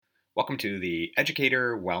Welcome to the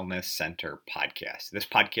Educator Wellness Center podcast. This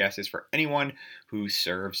podcast is for anyone who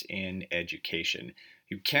serves in education.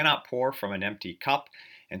 You cannot pour from an empty cup,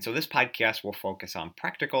 and so this podcast will focus on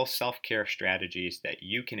practical self-care strategies that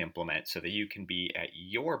you can implement so that you can be at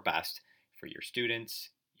your best for your students,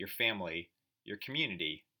 your family, your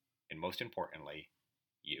community, and most importantly,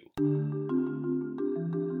 you.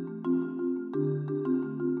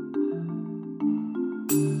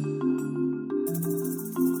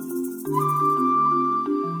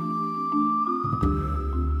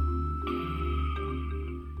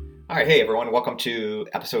 All right, hey everyone, welcome to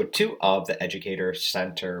episode 2 of the Educator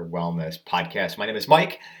Center Wellness Podcast. My name is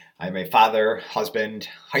Mike. I'm a father, husband,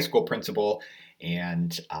 high school principal,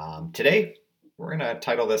 and today we're going to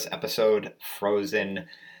title this episode Frozen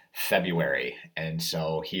February. And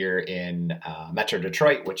so here in Metro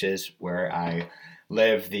Detroit, which is where I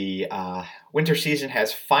live, the winter season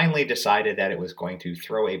has finally decided that it was going to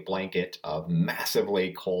throw a blanket of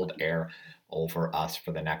massively cold air over us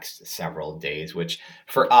for the next several days, which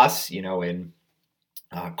for us, in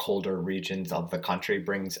colder regions of the country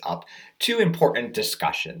brings up two important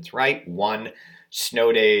discussions, right? One,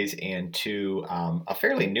 snow days, and two, a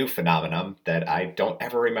fairly new phenomenon that I don't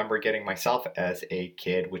ever remember getting myself as a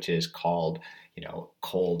kid, which is called,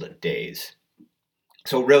 cold days.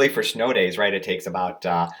 So really for snow days, right, it takes about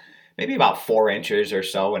maybe about 4 inches or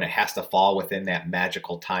so, and it has to fall within that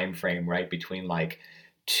magical time frame, right, between like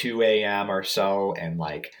 2 a.m. or so and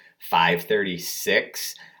like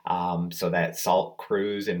 5:36, so that salt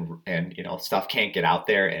crews and stuff can't get out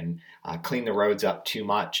there and clean the roads up too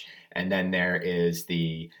much. And then there is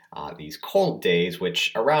these cold days,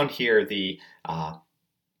 which around here the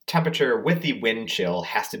temperature with the wind chill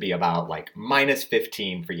has to be about like minus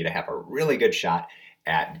 15 for you to have a really good shot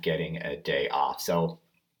at getting a day off. So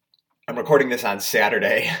I'm recording this on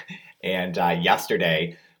Saturday, and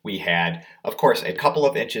yesterday we had, of course, a couple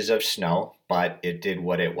of inches of snow, but it did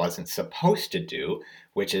what it wasn't supposed to do,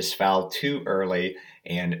 which is fell too early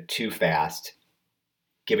and too fast,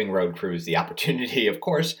 giving road crews the opportunity, of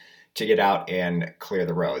course, to get out and clear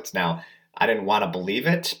the roads. Now, I didn't want to believe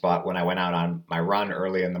it, but when I went out on my run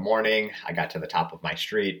early in the morning, I got to the top of my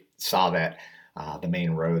street, saw that the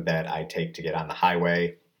main road that I take to get on the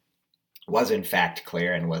highway was in fact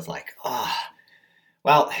clear, and was like,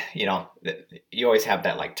 well, you always have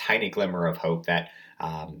that like tiny glimmer of hope that,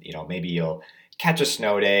 maybe you'll catch a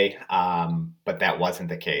snow day, but that wasn't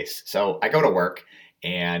the case. So I go to work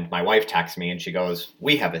and my wife texts me and she goes,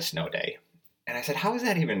 "We have a snow day." And I said, "How is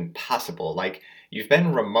that even possible? Like, you've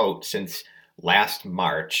been remote since last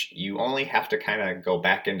March. You only have to kind of go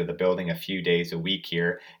back into the building a few days a week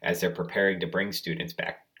here as they're preparing to bring students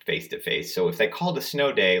back face to face. So if they called a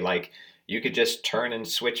snow day, like, you could just turn and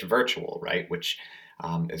switch virtual, right?" Which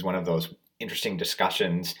is one of those interesting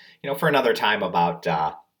discussions, for another time about,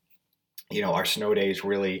 our snow days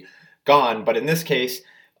really gone. But in this case,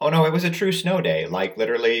 oh no, it was a true snow day. Like,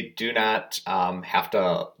 literally do not have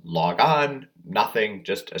to log on, nothing,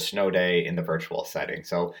 just a snow day in the virtual setting.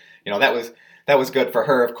 So, that was good for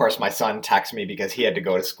her. Of course, my son texted me because he had to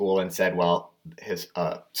go to school and said, well, his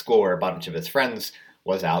school where a bunch of his friends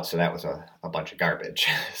was out, so that was a bunch of garbage.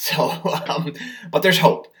 So, but there's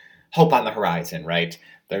hope on the horizon, right?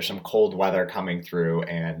 There's some cold weather coming through,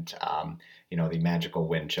 and the magical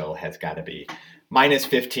wind chill has got to be minus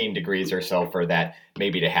 15 degrees or so for that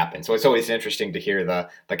maybe to happen. So it's always interesting to hear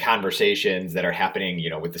the conversations that are happening,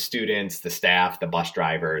 with the students, the staff, the bus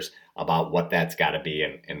drivers about what that's got to be,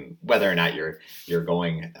 and whether or not you're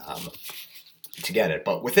going to get it.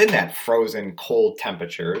 But within that frozen cold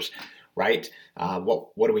temperatures, right?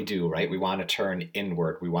 What do we do, right? We want to turn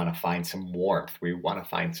inward. We want to find some warmth. We want to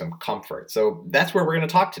find some comfort. So that's where we're going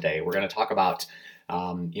to talk today. We're going to talk about,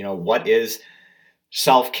 what is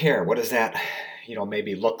self-care? What does that,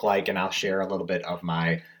 maybe look like? And I'll share a little bit of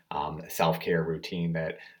my self-care routine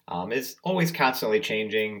that is always constantly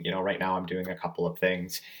changing. Right now I'm doing a couple of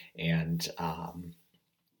things, and,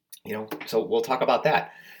 so we'll talk about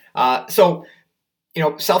that.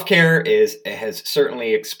 Self-care has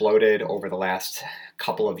certainly exploded over the last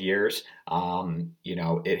couple of years.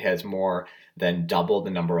 It has more than doubled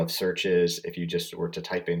the number of searches if you just were to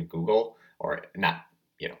type in Google, or not,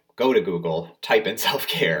 go to Google, type in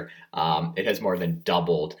self-care. It has more than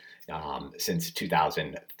doubled since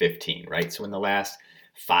 2015, right? So in the last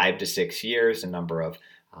 5 to 6 years, the number of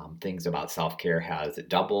things about self-care has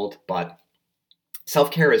doubled, but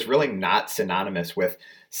self-care is really not synonymous with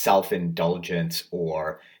self-indulgence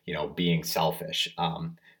or, being selfish.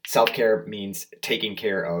 Self-care means taking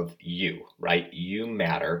care of you, right? You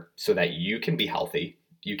matter so that you can be healthy,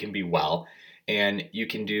 you can be well, And you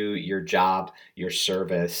can do your job, your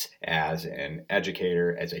service as an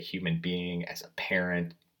educator, as a human being, as a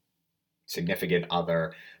parent, significant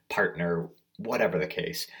other, partner, whatever the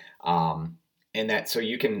case. And that so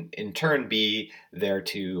you can in turn be there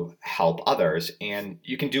to help others, and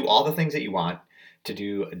you can do all the things that you want to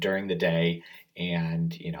do during the day,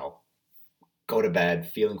 and go to bed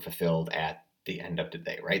feeling fulfilled at the end of the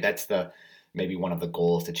day, right? That's the maybe one of the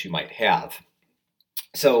goals that you might have.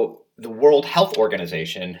 So the World Health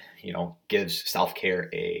Organization, gives self-care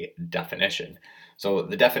a definition. So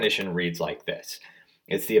the definition reads like this.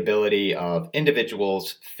 It's the ability of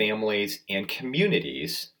individuals, families, and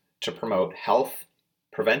communities to promote health,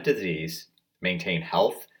 prevent disease, maintain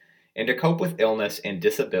health, and to cope with illness and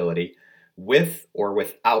disability with or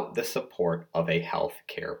without the support of a health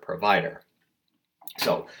care provider.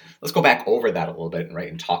 So let's go back over that a little bit, right,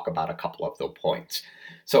 and talk about a couple of those points.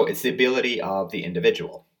 So it's the ability of the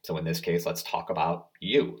individual. So in this case, let's talk about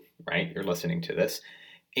you, right? You're listening to this,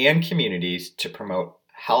 and communities to promote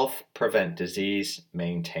health, prevent disease,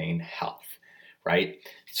 maintain health, right?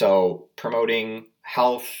 So promoting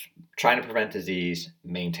health, trying to prevent disease,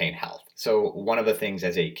 maintain health. So one of the things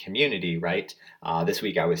as a community, right, this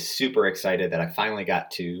week I was super excited that I finally got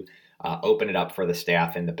to open it up for the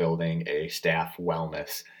staff in the building, a staff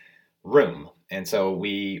wellness room. And so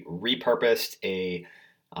we repurposed a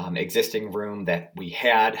existing room that we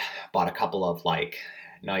had, bought a couple of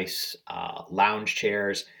nice lounge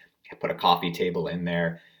chairs, put a coffee table in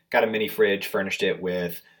there, got a mini fridge, furnished it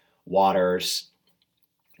with waters,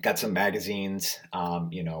 got some magazines,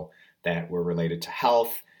 that were related to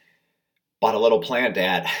health, bought a little plant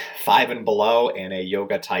at Five and Below and a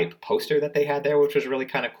yoga type poster that they had there, which was really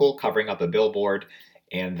kind of cool, covering up a billboard.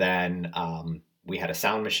 And then we had a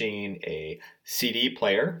sound machine, a CD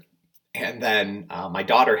player, and then my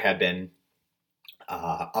daughter had been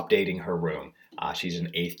updating her room. She's an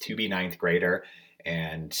 8th to be 9th grader.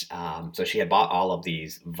 And so she had bought all of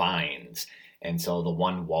these vines. And so the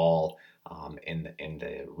one wall in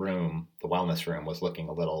the room, the wellness room, was looking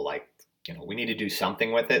a little like, we need to do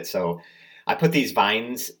something with it. So I put these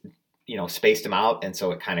vines, spaced them out. And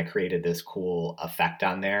so it kind of created this cool effect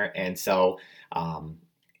on there. And so,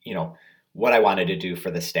 what I wanted to do for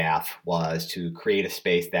the staff was to create a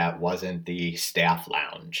space that wasn't the staff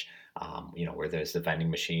lounge, where there's the vending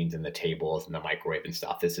machines and the tables and the microwave and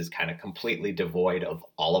stuff. This is kind of completely devoid of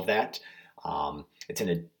all of that. It's in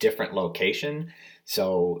a different location,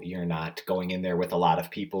 so you're not going in there with a lot of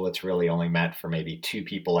people. It's really only meant for maybe 2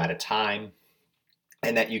 people at a time,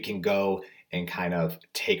 and that you can go and kind of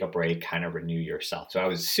take a break, kind of renew yourself. So I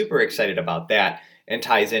was super excited about that, and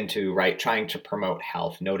ties into, right, trying to promote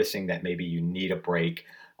health, noticing that maybe you need a break,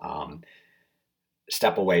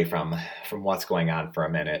 step away from what's going on for a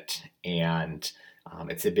minute, and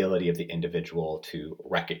it's the ability of the individual to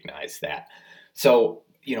recognize that. So,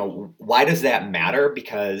 why does that matter?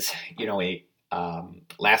 Because,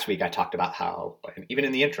 last week I talked about how, even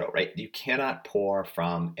in the intro, right, you cannot pour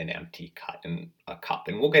from an empty cup,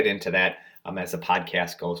 and we'll get into that as the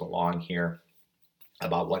podcast goes along here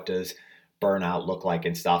about what does burnout look like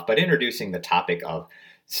and stuff, but introducing the topic of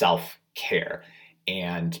self-care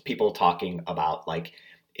and people talking about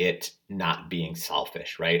it not being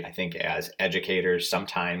selfish, right? I think as educators,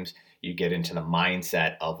 sometimes you get into the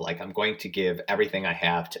mindset of I'm going to give everything I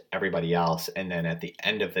have to everybody else. And then at the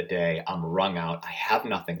end of the day, I'm wrung out. I have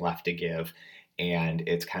nothing left to give. And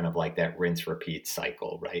it's kind of like that rinse repeat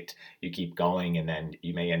cycle, right? You keep going, and then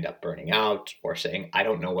you may end up burning out or saying, I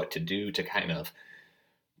don't know what to do to kind of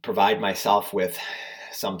provide myself with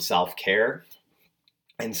some self-care.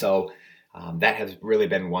 And so that has really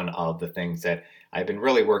been one of the things that I've been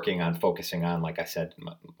really working on, focusing on, like I said,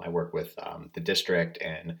 my work with the district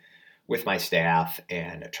and with my staff,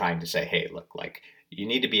 and trying to say, hey, look, you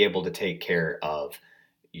need to be able to take care of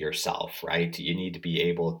yourself, right? You need to be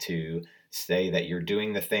able to say that you're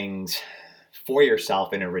doing the things for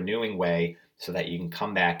yourself in a renewing way so that you can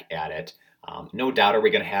come back at it. No doubt are we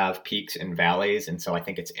going to have peaks and valleys. And so I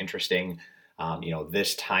think it's interesting,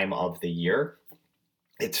 this time of the year,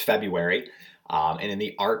 it's February, and in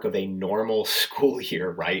the arc of a normal school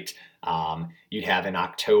year, right, you'd have in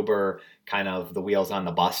October kind of the wheels on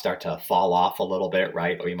the bus start to fall off a little bit,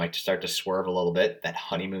 right? Or you might start to swerve a little bit. That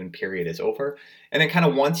honeymoon period is over. And then kind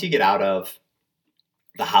of once you get out of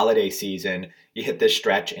the holiday season, you hit this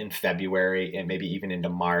stretch in February and maybe even into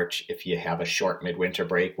March if you have a short midwinter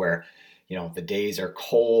break where, the days are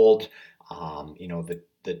cold,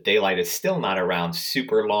 the daylight is still not around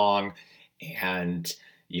super long, and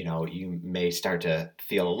you may start to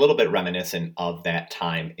feel a little bit reminiscent of that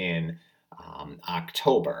time in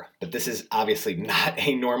October. But this is obviously not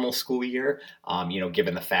a normal school year,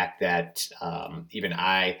 given the fact that even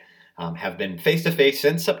I have been face-to-face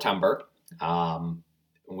since September.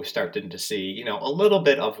 We're starting to see, a little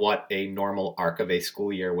bit of what a normal arc of a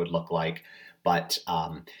school year would look like. But,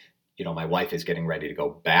 my wife is getting ready to go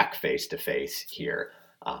back face-to-face here.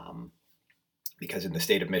 Because in the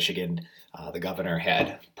state of Michigan, the governor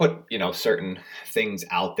had put, certain things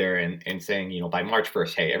out there and saying, by March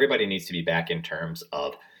 1st, hey, everybody needs to be back in terms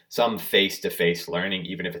of some face-to-face learning,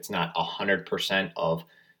 even if it's not 100% of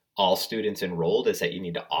all students enrolled, is that you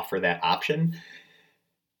need to offer that option.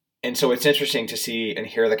 And so it's interesting to see and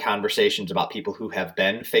hear the conversations about people who have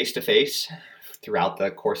been face-to-face throughout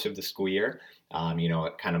the course of the school year,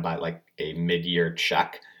 kind of by like a mid-year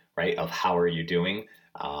check, right, of how are you doing?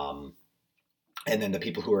 And then the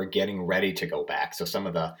people who are getting ready to go back. So some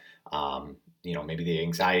of the, maybe the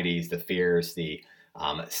anxieties, the fears, the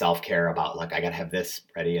self-care about like, I got to have this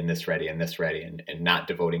ready and this ready and this ready and not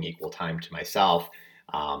devoting equal time to myself.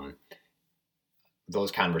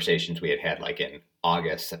 Those conversations we had like in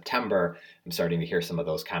August, September, I'm starting to hear some of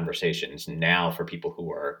those conversations now for people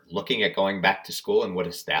who are looking at going back to school and what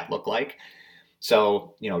does that look like?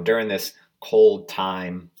 So, during this cold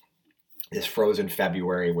time, this frozen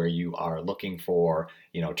February where you are looking for,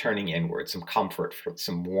 turning inward, some comfort,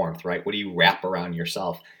 some warmth, right? What do you wrap around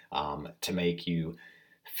yourself to make you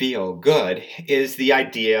feel good is the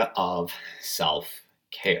idea of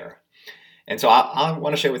self-care. And so I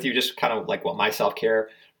want to share with you just kind of like what my self-care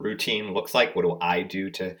routine looks like. What do I do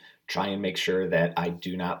to try and make sure that I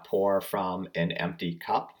do not pour from an empty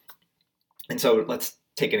cup? And so let's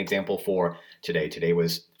take an example for today. Today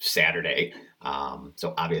was Saturday.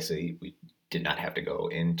 So obviously we did not have to go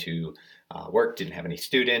into work, didn't have any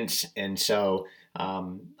students. And so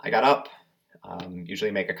I got up,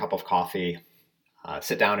 usually make a cup of coffee,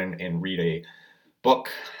 sit down and read a book,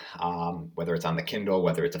 whether it's on the Kindle,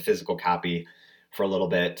 whether it's a physical copy for a little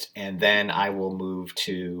bit. And then I will move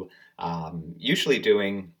to usually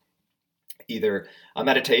doing either a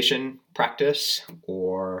meditation practice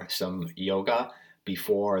or some yoga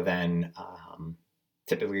before then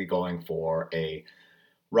typically going for a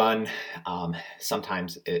run.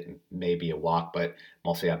 Sometimes it may be a walk, but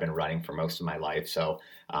mostly I've been running for most of my life. So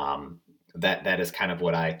that is kind of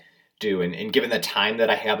what I do. And given the time that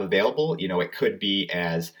I have available, it could be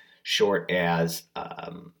as short as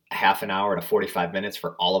half an hour to 45 minutes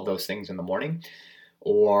for all of those things in the morning,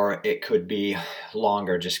 or it could be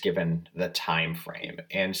longer just given the time frame.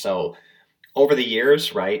 And so over the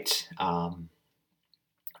years, right,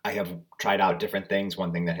 I have tried out different things.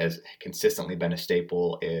 One thing that has consistently been a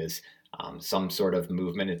staple is some sort of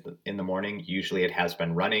movement in the morning. Usually it has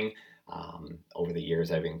been running. Over the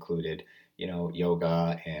years, I've included,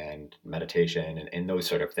 yoga and meditation and those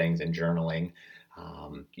sort of things and journaling.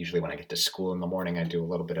 Usually when I get to school in the morning, I do a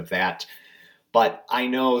little bit of that. But I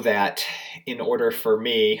know that in order for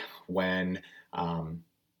me, when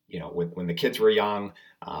the kids were young,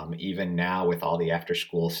 even now with all the after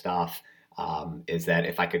school stuff, is that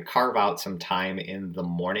if I could carve out some time in the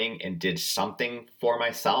morning and did something for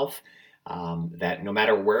myself, that no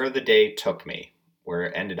matter where the day took me, where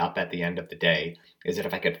it ended up at the end of the day, is that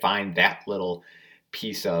if I could find that little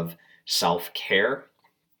piece of self-care,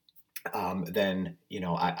 then,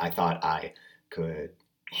 I thought I could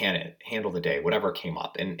handle the day, whatever came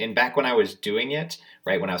up. And back when I was doing it,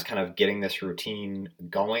 right, when I was kind of getting this routine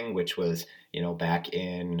going, which was, back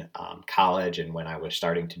in college and when I was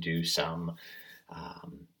starting to do some,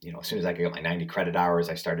 as soon as I could get my 90 credit hours,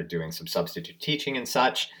 I started doing some substitute teaching and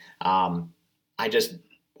such. I just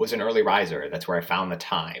was an early riser. That's where I found the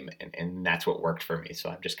time and that's what worked for me. So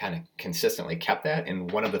I've just kind of consistently kept that. And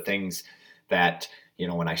one of the things that,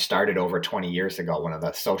 when I started over 20 years ago, one of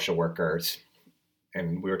the social workers,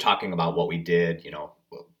 and we were talking about what we did,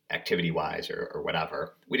 activity wise or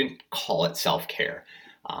whatever, we didn't call it self-care.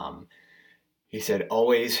 He said,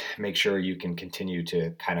 always make sure you can continue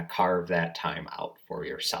to kind of carve that time out for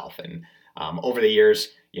yourself. And over the years,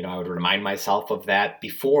 I would remind myself of that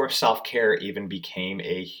before self-care even became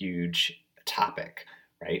a huge topic,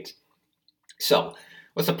 right? So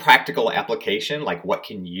what's a practical application? Like what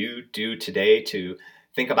can you do today to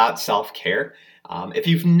think about self-care? If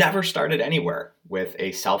you've never started anywhere with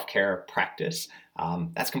a self-care practice,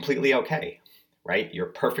 that's completely okay, right? You're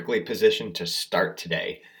perfectly positioned to start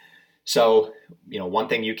today. So, one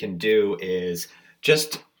thing you can do is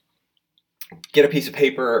just get a piece of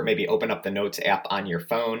paper, maybe open up the Notes app on your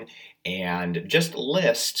phone and just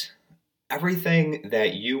list everything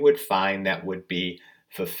that you would find that would be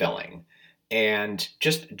fulfilling. And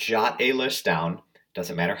just jot a list down,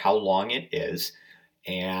 doesn't matter how long it is,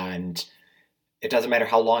 and it doesn't matter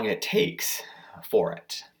how long it takes for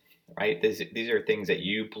it, right? These are things that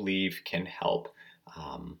you believe can help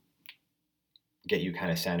get you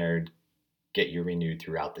kind of centered, get you renewed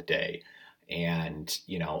throughout the day. And,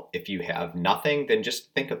 if you have nothing, then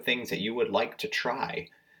just think of things that you would like to try.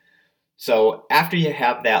 So after you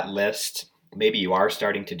have that list, maybe you are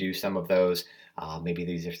starting to do some of those. Maybe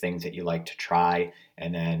these are things that you like to try.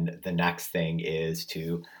 And then the next thing is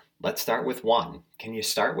let's start with one. Can you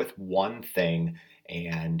start with one thing?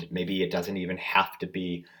 And maybe it doesn't even have to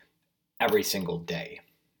be every single day,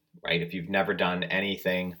 right? If you've never done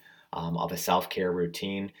anything of a self-care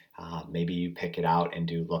routine, maybe you pick it out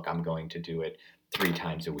and look, I'm going to do it 3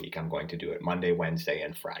 times a week. I'm going to do it Monday, Wednesday,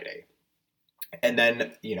 and Friday. And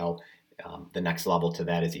then, the next level to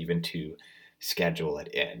that is even to schedule it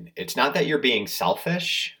in. It's not that you're being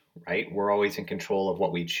selfish, right? We're always in control of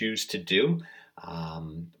what we choose to do.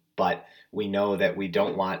 But we know that we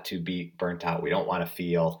don't want to be burnt out. We don't want to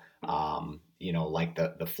feel, like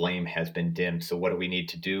the flame has been dimmed. So what do we need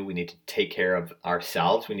to do? We need to take care of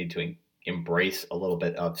ourselves. We need to embrace a little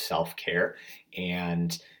bit of self-care.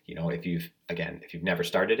 And, if you've never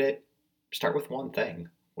started it, start with one thing.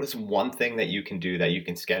 What is one thing that you can do, that you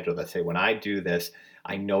can schedule, that say, when I do this,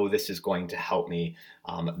 I know this is going to help me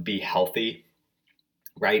be healthy,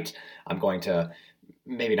 right? I'm going to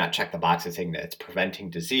maybe not check the boxes saying that it's preventing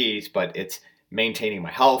disease, but it's maintaining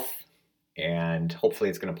my health. And hopefully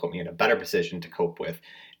it's going to put me in a better position to cope with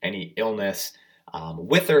any illness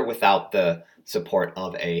with or without the support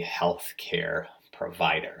of a healthcare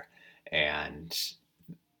provider. And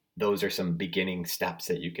those are some beginning steps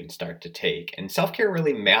that you can start to take. And self-care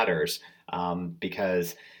really matters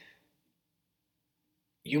because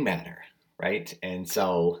you matter, right? And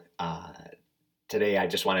so today I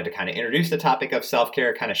just wanted to kind of introduce the topic of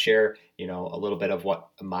self-care, kind of share, a little bit of what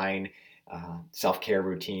mine self-care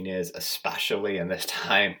routine is, especially in this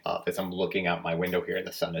time as I'm looking out my window here.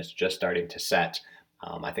 The sun is just starting to set.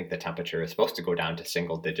 I think the temperature is supposed to go down to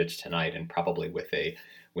single digits tonight, and probably with a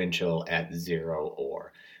wind chill at 0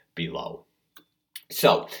 or below.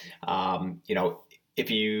 So,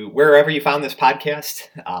 wherever you found this podcast,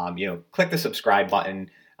 click the subscribe button,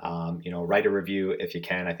 write a review if you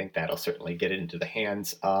can. I think that'll certainly get it into the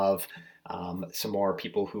hands of some more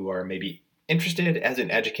people who are maybe interested as an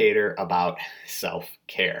educator about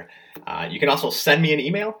self-care. You can also send me an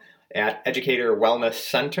email at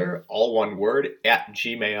educatorwellnesscenter, all one word,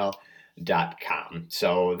 @gmail.com.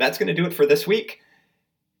 So that's going to do it for this week.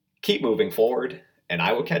 Keep moving forward, and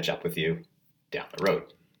I will catch up with you down the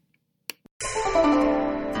road.